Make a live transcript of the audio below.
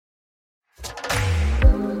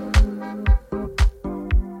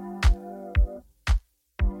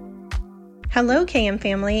Hello, KM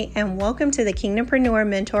family, and welcome to the Kingdompreneur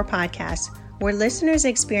Mentor Podcast, where listeners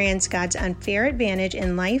experience God's unfair advantage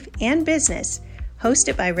in life and business,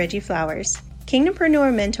 hosted by Reggie Flowers.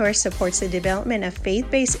 Kingdompreneur Mentor supports the development of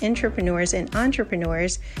faith-based entrepreneurs and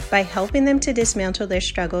entrepreneurs by helping them to dismantle their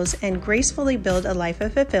struggles and gracefully build a life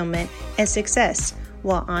of fulfillment and success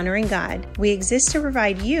while honoring God. We exist to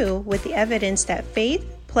provide you with the evidence that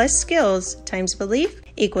faith plus skills times belief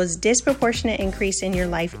equals disproportionate increase in your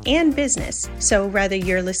life and business. So whether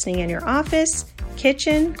you're listening in your office,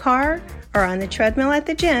 kitchen, car, or on the treadmill at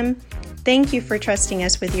the gym, thank you for trusting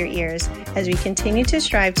us with your ears as we continue to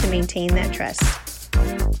strive to maintain that trust.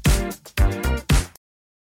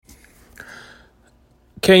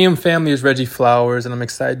 KM family, is Reggie Flowers, and I'm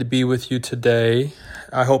excited to be with you today.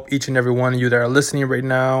 I hope each and every one of you that are listening right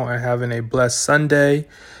now are having a blessed Sunday,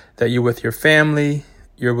 that you're with your family,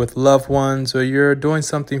 you're with loved ones, or you're doing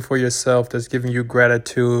something for yourself that's giving you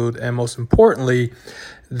gratitude, and most importantly,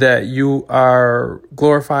 that you are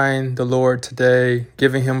glorifying the Lord today,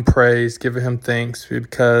 giving him praise, giving him thanks,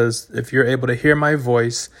 because if you're able to hear my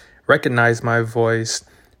voice, recognize my voice,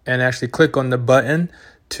 and actually click on the button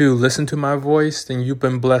to listen to my voice, then you've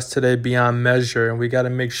been blessed today beyond measure. And we got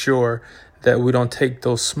to make sure that we don't take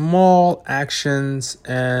those small actions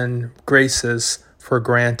and graces for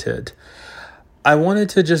granted. I wanted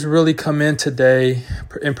to just really come in today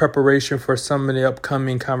in preparation for some of the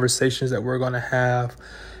upcoming conversations that we're going to have.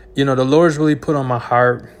 You know, the Lord's really put on my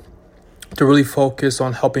heart to really focus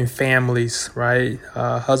on helping families, right?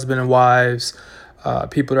 Husband and wives,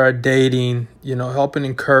 people that are dating, helping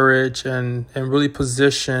encourage and really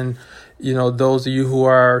position, those of you who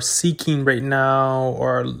are seeking right now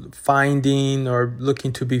or finding or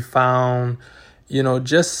looking to be found,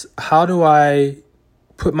 just how do I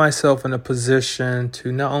put myself in a position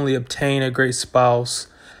to not only obtain a great spouse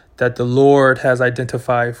that the Lord has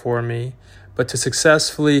identified for me, but to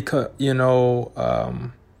successfully,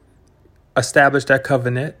 establish that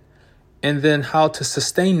covenant, and then how to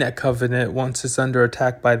sustain that covenant once it's under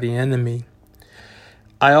attack by the enemy.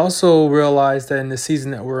 I also realized that in the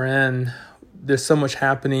season that we're in, there's so much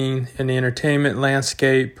happening in the entertainment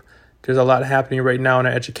landscape. There's a lot happening right now in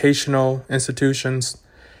our educational institutions.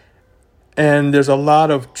 And there's a lot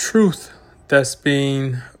of truth that's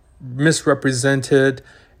being misrepresented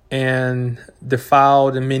and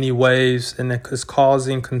defiled in many ways, and it is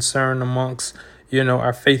causing concern amongst,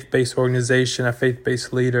 our faith-based organization, our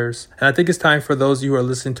faith-based leaders. And I think it's time for those of you who are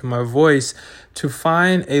listening to my voice to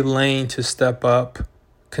find a lane to step up,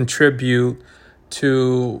 contribute,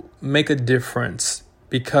 to make a difference,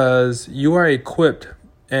 because you are equipped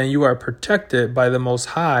and you are protected by the Most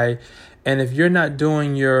High. And if you're not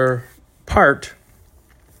doing your part,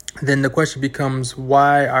 then the question becomes,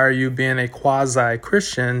 why are you being a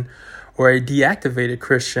quasi-Christian or a deactivated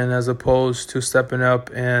Christian, as opposed to stepping up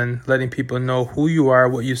and letting people know who you are,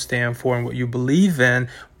 what you stand for, and what you believe in,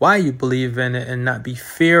 why you believe in it, and not be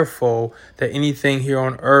fearful that anything here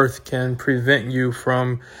on earth can prevent you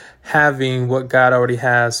from having what God already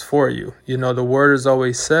has for you. The word has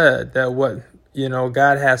always said that what,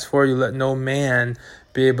 God has for you, let no man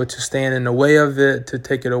be able to stand in the way of it, to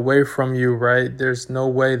take it away from you, right? There's no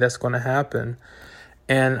way that's going to happen.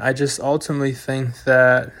 And I just ultimately think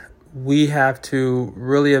that we have to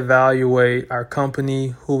really evaluate our company,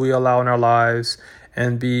 who we allow in our lives,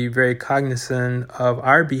 and be very cognizant of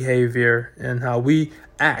our behavior and how we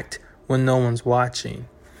act when no one's watching.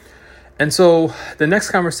 And so the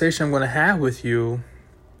next conversation I'm going to have with you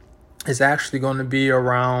is actually going to be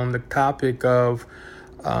around the topic of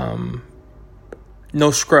No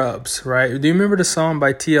Scrubs, right? Do you remember the song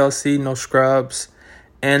by TLC, No Scrubs?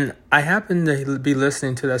 And I happened to be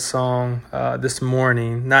listening to that song this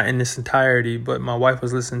morning, not in its entirety, but my wife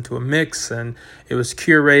was listening to a mix, and it was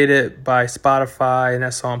curated by Spotify, and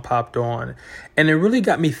that song popped on. And it really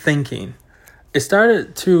got me thinking. It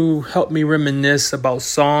started to help me reminisce about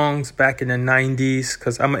songs back in the 90s,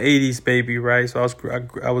 because I'm an 80s baby, right? So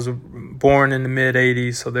I was born in the mid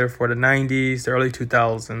 80s, so therefore the 90s, the early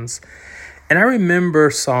 2000s. And I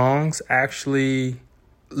remember songs actually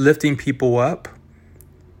lifting people up,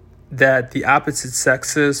 that the opposite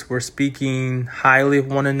sexes were speaking highly of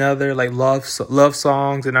one another, like love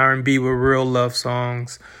songs and R&B were real love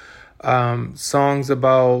songs. Songs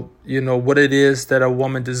about, what it is that a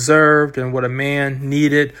woman deserved and what a man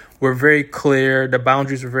needed were very clear. The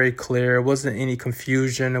boundaries were very clear. It wasn't any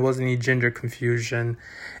confusion. There wasn't any gender confusion.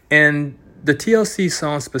 And the TLC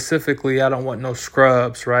song specifically, I Don't Want No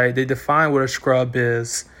Scrubs, right? They define what a scrub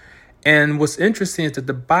is. And what's interesting is that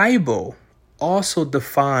the Bible also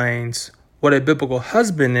defines what a biblical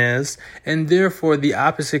husband is, and therefore the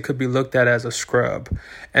opposite could be looked at as a scrub.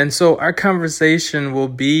 And so our conversation will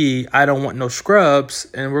be, I don't want no scrubs,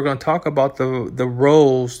 and we're going to talk about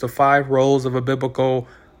the 5 roles of a biblical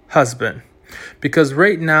husband. Because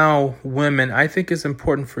right now, women, I think it's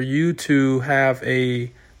important for you to have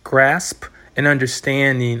a grasp and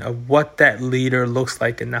understanding of what that leader looks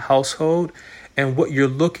like in the household and what you're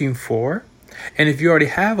looking for. And if you already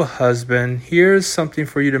have a husband, here's something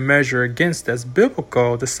for you to measure against that's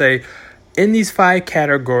biblical, to say, in these 5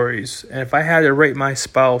 categories, and if I had to rate my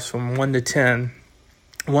spouse from 1 to 10,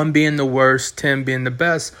 1 being the worst, 10 being the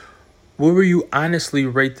best, where would you honestly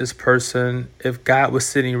rate this person if God was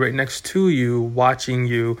sitting right next to you, watching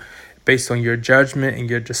you based on your judgment and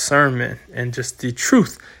your discernment and just the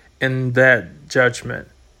truth in that judgment?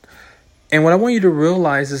 And what I want you to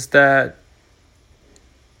realize is that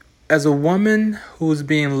as a woman who's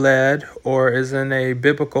being led or is in a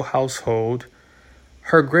biblical household,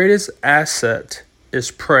 her greatest asset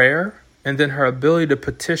is prayer, and then her ability to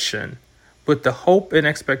petition with the hope and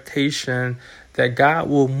expectation that God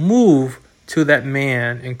will move to that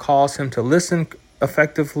man and cause him to listen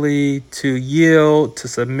effectively, to yield, to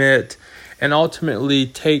submit, and ultimately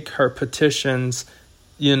take her petitions,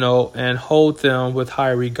 and hold them with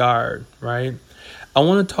high regard, right? I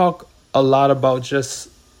want to talk a lot about just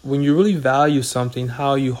when you really value something,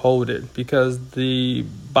 how you hold it, because the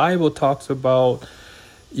Bible talks about,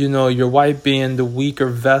 your wife being the weaker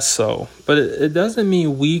vessel, but it doesn't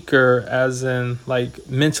mean weaker as in like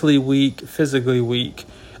mentally weak, physically weak.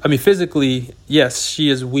 I mean, physically, yes, she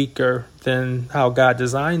is weaker than how God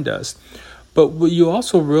designed us. But what you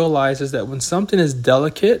also realize is that when something is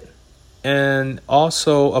delicate and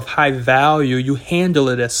also of high value, you handle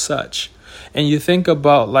it as such. And you think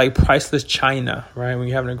about like priceless china, right? When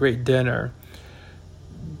you're having a great dinner,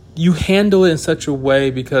 you handle it in such a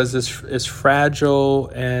way because it's fragile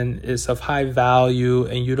and it's of high value,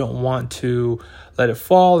 and you don't want to let it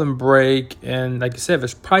fall and break. And like you said, if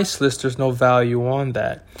it's priceless, there's no value on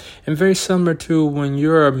that. And very similar to when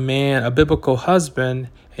you're a man, a biblical husband,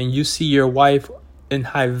 and you see your wife in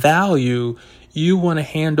high value, you want to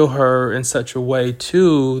handle her in such a way,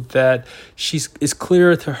 too, that it's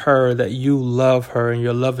clear to her that you love her and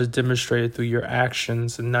your love is demonstrated through your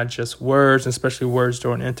actions and not just words, especially words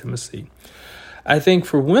during intimacy. I think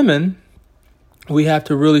for women, we have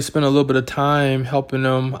to really spend a little bit of time helping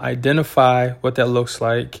them identify what that looks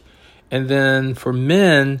like. And then for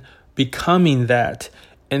men, becoming that.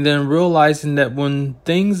 And then realizing that when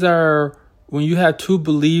you have 2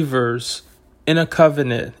 believers in a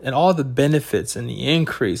covenant and all the benefits and the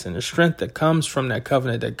increase and the strength that comes from that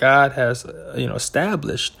covenant that God has,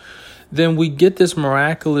 established, then we get this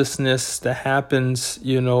miraculousness that happens,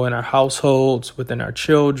 in our households, within our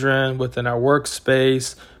children, within our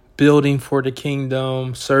workspace, building for the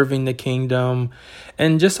kingdom, serving the kingdom,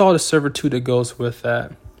 and just all the servitude that goes with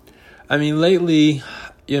that. I mean, lately,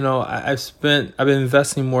 I've been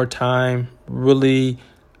investing more time really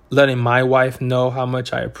letting my wife know how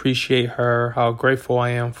much I appreciate her, how grateful I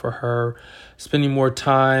am for her, spending more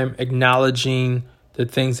time acknowledging the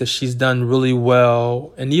things that she's done really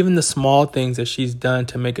well, and even the small things that she's done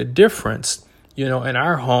to make a difference, in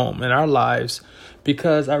our home, in our lives.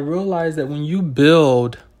 Because I realize that when you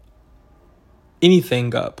build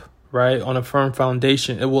anything up, right, on a firm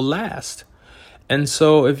foundation, it will last. And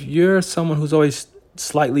so if you're someone who's always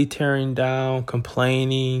slightly tearing down,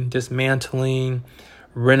 complaining, dismantling,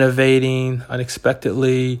 renovating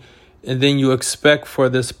unexpectedly, and then you expect for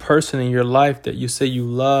this person in your life that you say you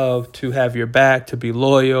love to have your back, to be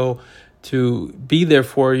loyal, to be there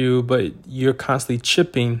for you, but you're constantly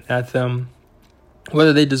chipping at them,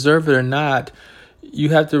 whether they deserve it or not, you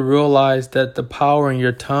have to realize that the power in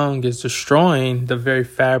your tongue is destroying the very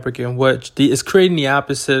fabric in which it's creating the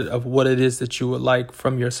opposite of what it is that you would like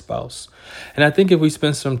from your spouse. And I think if we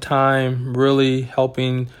spend some time really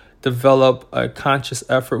helping develop a conscious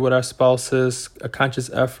effort with our spouses, a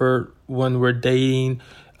conscious effort when we're dating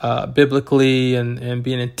biblically, and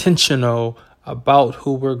being intentional about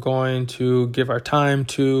who we're going to give our time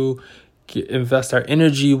to, invest our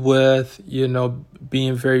energy with,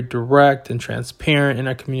 being very direct and transparent in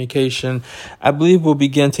our communication, I believe we'll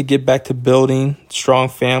begin to get back to building strong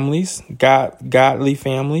families, godly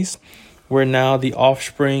families, where now the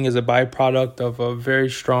offspring is a byproduct of a very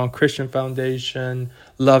strong Christian foundation,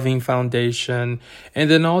 loving foundation. And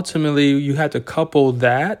then ultimately you have to couple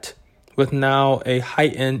that with now a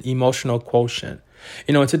heightened emotional quotient.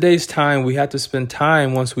 In today's time, we have to spend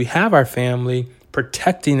time once we have our family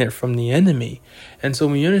protecting it from the enemy. And so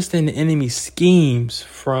when you understand the enemy's schemes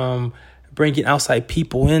from bringing outside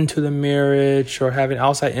people into the marriage or having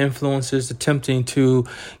outside influences attempting to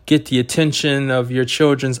get the attention of your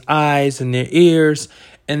children's eyes and their ears,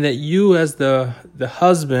 and that you as the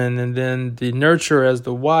husband and then the nurturer as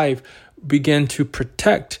the wife begin to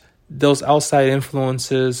protect those outside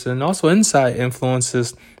influences and also inside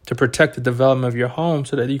influences to protect the development of your home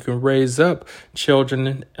so that you can raise up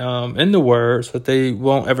children in the word so that they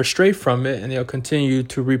won't ever stray from it and they'll continue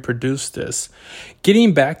to reproduce this.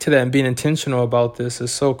 Getting back to that and being intentional about this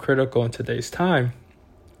is so critical in today's time.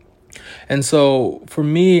 And so for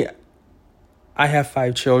me, I have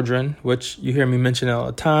 5 children, which you hear me mention all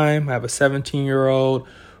the time. I have a 17-year-old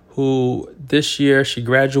who this year she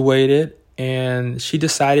graduated and she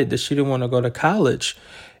decided that she didn't want to go to college.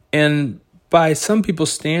 And by some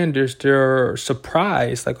people's standards, they're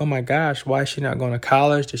surprised, like, oh my gosh, why is she not going to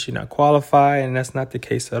college? Does she not qualify? And that's not the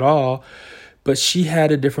case at all. But she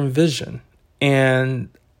had a different vision. And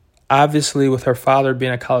obviously, with her father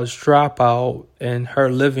being a college dropout and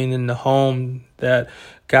her living in the home that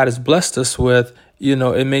God has blessed us with,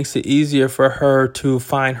 it makes it easier for her to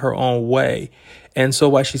find her own way. And so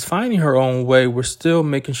while she's finding her own way, we're still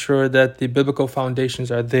making sure that the biblical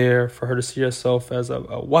foundations are there for her to see herself as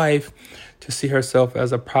a wife, to see herself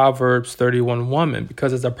as a Proverbs 31 woman.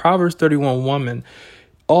 Because as a Proverbs 31 woman,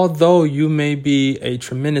 although you may be a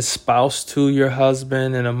tremendous spouse to your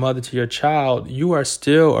husband and a mother to your child, you are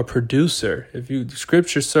still a producer.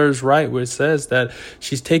 Scripture serves right where it says that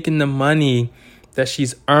she's taking the money that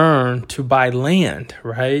she's earned to buy land,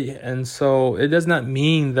 right? And so it does not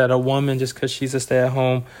mean that a woman, just because she's a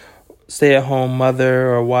stay-at-home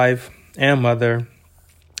mother or wife and mother,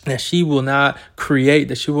 that she will not create,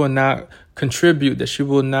 that she will not contribute, that she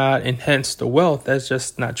will not enhance the wealth. That's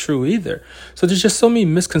just not true either. So there's just so many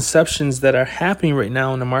misconceptions that are happening right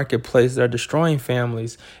now in the marketplace that are destroying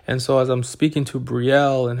families. And so as I'm speaking to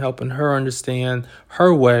Brielle and helping her understand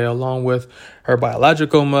her way along with her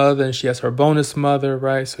biological mother, and she has her bonus mother,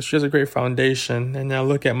 right? So she has a great foundation. And now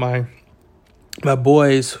look at my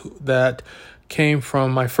boys that came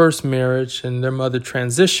from my first marriage and their mother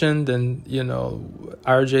transitioned, and,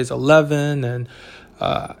 RJ's 11 and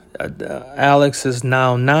Alex is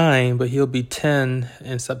now 9, but he'll be 10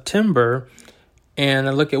 in September. And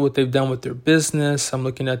I look at what they've done with their business. I'm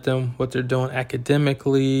looking at them, what they're doing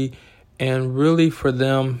academically, and really for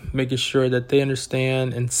them, making sure that they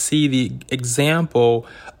understand and see the example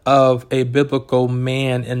of a biblical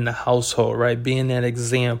man in the household, right? Being that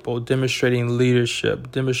example, demonstrating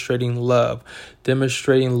leadership, demonstrating love,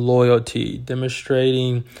 demonstrating loyalty,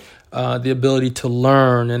 demonstrating the ability to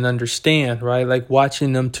learn and understand, right? Like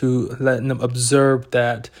watching them, to letting them observe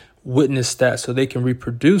that, witness that, so they can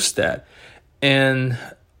reproduce that. And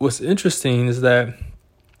what's interesting is that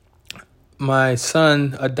my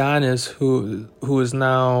son Adonis, who is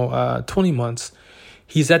now 20 months,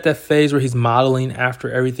 he's at that phase where he's modeling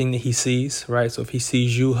after everything that he sees, right? So if he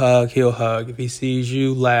sees you hug, he'll hug. If he sees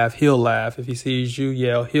you laugh, he'll laugh. If he sees you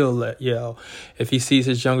yell, he'll yell. If he sees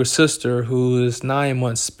his younger sister, who is 9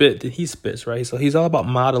 months, spit, then he spits, right? So he's all about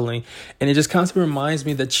modeling. And it just constantly reminds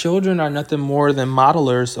me that children are nothing more than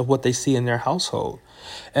modelers of what they see in their household.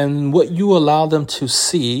 And what you allow them to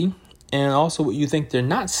see, and also what you think they're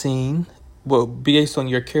not seeing, well, based on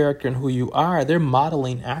your character and who you are, they're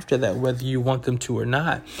modeling after that, whether you want them to or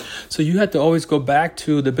not. So you have to always go back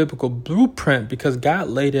to the biblical blueprint, because God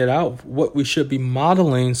laid it out, what we should be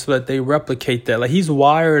modeling, so that they replicate that. Like He's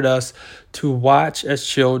wired us to watch as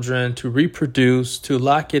children, to reproduce, to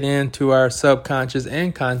lock it into our subconscious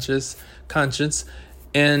and conscience,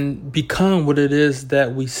 and become what it is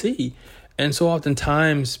that we see. And so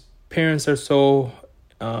oftentimes parents are so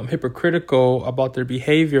hypocritical about their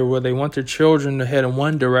behavior, where they want their children to head in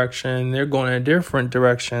one direction, they're going in a different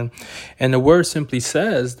direction. And the word simply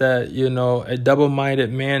says that, a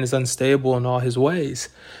double-minded man is unstable in all his ways.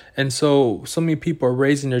 And so many people are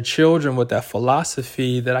raising their children with that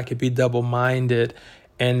philosophy that I could be double-minded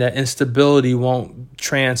and that instability won't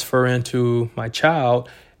transfer into my child.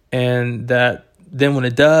 And that then when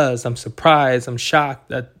it does, I'm surprised, I'm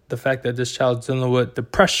shocked at the fact that this child's dealing with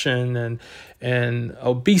depression and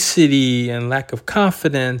obesity and lack of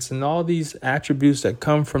confidence and all these attributes that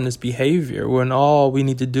come from this behavior, when all we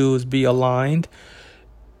need to do is be aligned,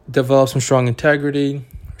 develop some strong integrity,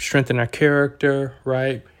 strengthen our character,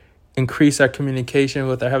 right? Increase our communication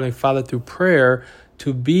with our Heavenly Father through prayer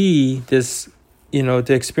to be this,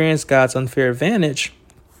 to experience God's unfair advantage.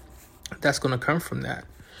 That's going to come from that.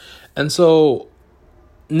 And so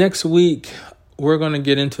next week, we're going to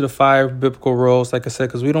get into the 5 biblical roles, like I said,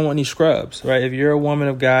 because we don't want any scrubs, right? If you're a woman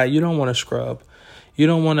of God, you don't want to scrub. You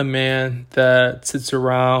don't want a man that sits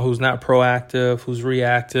around, who's not proactive, who's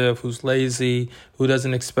reactive, who's lazy, who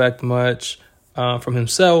doesn't expect much from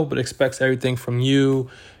himself, but expects everything from you.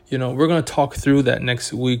 We're going to talk through that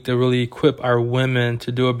next week to really equip our women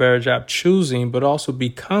to do a better job choosing, but also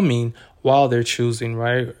becoming while they're choosing,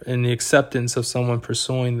 right? And the acceptance of someone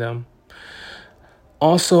pursuing them.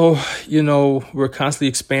 Also, we're constantly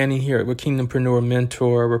expanding here with Kingdompreneur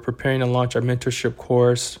Mentor. We're preparing to launch our mentorship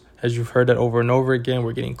course. As you've heard that over and over again,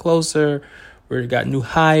 we're getting closer. We've got new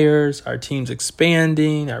hires. Our team's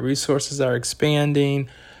expanding. Our resources are expanding.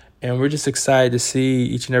 And we're just excited to see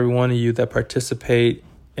each and every one of you that participate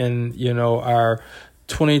in, our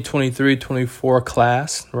 2023-24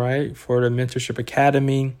 class, right, for the Mentorship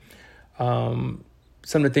Academy. Some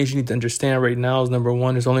of the things you need to understand right now is, number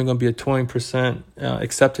one, there's only going to be a 20%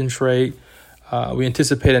 acceptance rate. We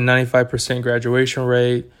anticipate a 95% graduation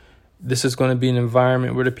rate. This is going to be an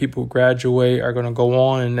environment where the people who graduate are going to go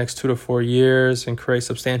on in the next 2 to 4 years and create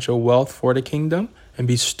substantial wealth for the kingdom and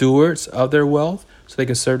be stewards of their wealth so they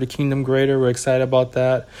can serve the kingdom greater. We're excited about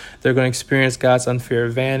that. They're going to experience God's unfair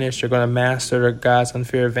advantage. They're going to master God's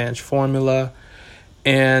unfair advantage formula.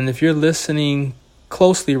 And if you're listening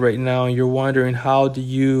closely right now and you're wondering, how do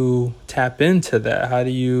you tap into that? How do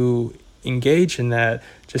you engage in that?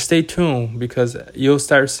 Just stay tuned, because you'll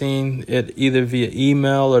start seeing it either via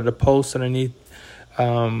email or the post underneath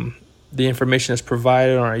the information that's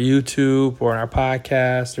provided on our YouTube or on our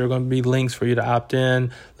podcast. There are going to be links for you to opt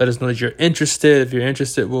in. Let us know that you're interested. If you're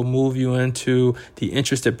interested, we'll move you into the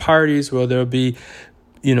interested parties where there'll be,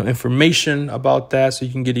 information about that so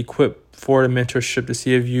you can get equipped for the mentorship to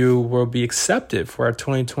see if you will be accepted for our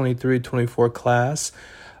 2023-24 class.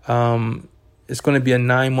 It's going to be a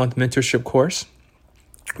 9-month mentorship course,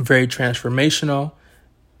 very transformational.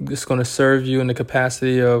 It's going to serve you in the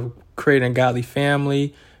capacity of creating a godly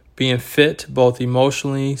family, being fit both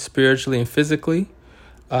emotionally, spiritually, and physically,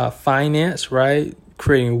 finance, right?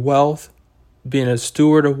 Creating wealth, being a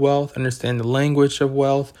steward of wealth, understanding the language of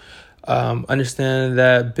wealth, understanding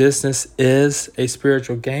that business is a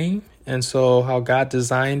spiritual game. And so how God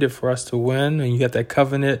designed it for us to win, and you have that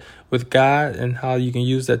covenant with God and how you can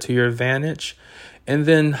use that to your advantage. And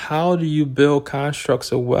then how do you build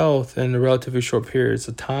constructs of wealth in a relatively short periods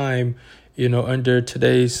of time, under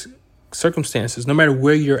today's circumstances, no matter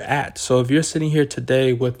where you're at. So if you're sitting here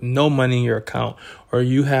today with no money in your account, or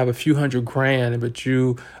you have a few $100,000, but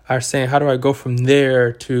you are saying, how do I go from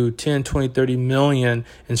there to 10, 20, 30 million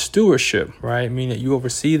in stewardship, right? Meaning that you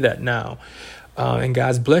oversee that now. And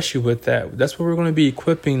God's blessed you with that. That's what we're going to be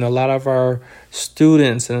equipping a lot of our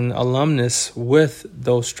students and alumnus with,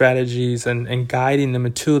 those strategies and guiding them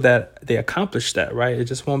until that they accomplish that, right? It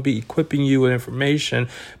just won't be equipping you with information,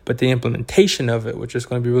 but the implementation of it, which is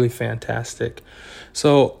going to be really fantastic.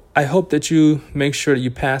 So I hope that you make sure that you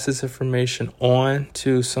pass this information on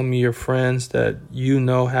to some of your friends that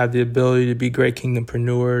have the ability to be great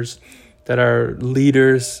kingdompreneurs, that are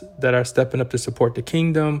leaders, that are stepping up to support the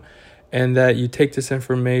kingdom. And that you take this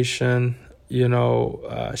information,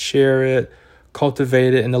 share it,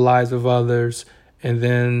 cultivate it in the lives of others. And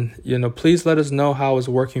then, please let us know how it's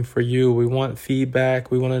working for you. We want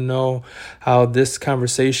feedback. We want to know how this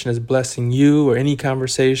conversation is blessing you, or any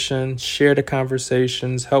conversation. Share the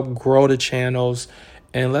conversations, help grow the channels.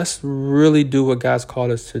 And let's really do what God's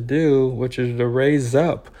called us to do, which is to raise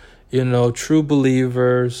up, true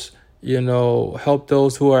believers, help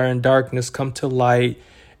those who are in darkness come to light.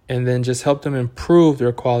 And then just help them improve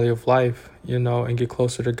their quality of life, and get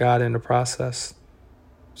closer to God in the process.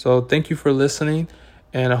 So thank you for listening.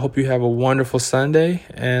 And I hope you have a wonderful Sunday.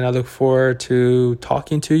 And I look forward to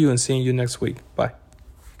talking to you and seeing you next week. Bye.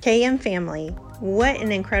 KM family, what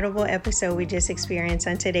an incredible episode we just experienced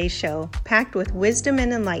on today's show, packed with wisdom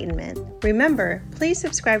and enlightenment. Remember, please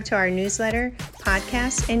subscribe to our newsletter,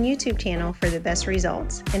 podcast, and YouTube channel for the best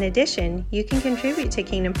results. In addition, you can contribute to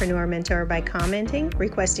Kingdompreneur Mentor by commenting,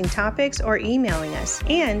 requesting topics, or emailing us.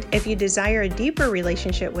 And if you desire a deeper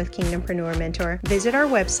relationship with Kingdompreneur Mentor, visit our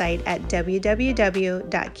website at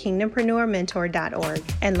www.kingdompreneurmentor.org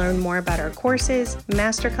and learn more about our courses,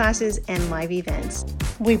 masterclasses, and live events.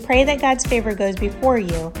 We pray that God's favor goes before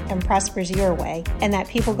you and prospers your way, and that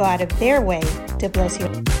people go out of their way to bless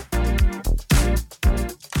you.